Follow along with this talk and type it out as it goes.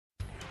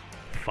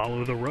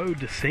Follow the road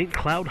to St.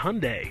 Cloud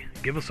Hyundai.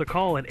 Give us a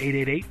call at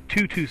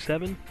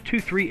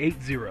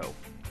 888-227-2380.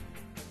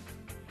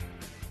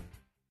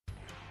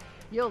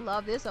 You'll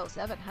love this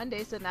 '07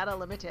 Hyundai Sonata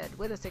Limited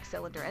with a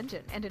 6-cylinder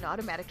engine and an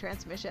automatic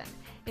transmission.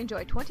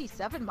 Enjoy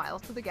 27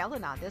 miles to the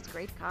gallon on this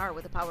great car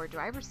with a power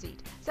driver's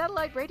seat,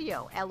 satellite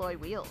radio, alloy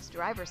wheels,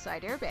 driver's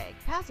side airbag,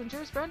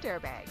 passenger's front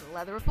airbag,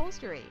 leather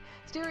upholstery,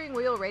 steering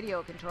wheel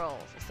radio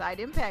controls, side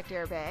impact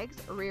airbags,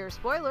 rear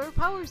spoiler,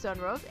 power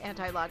sunroof,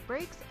 anti-lock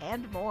brakes,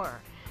 and more.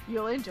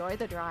 You'll enjoy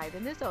the drive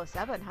in this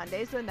 '07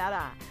 Hyundai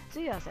Sonata.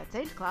 See us at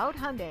St. Cloud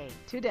Hyundai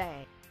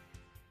today.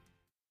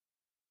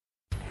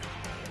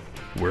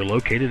 We're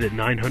located at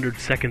 900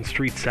 2nd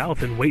Street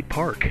South in Waite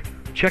Park.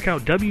 Check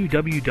out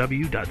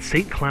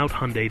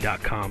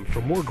www.stcloudhyundai.com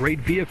for more great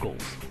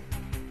vehicles.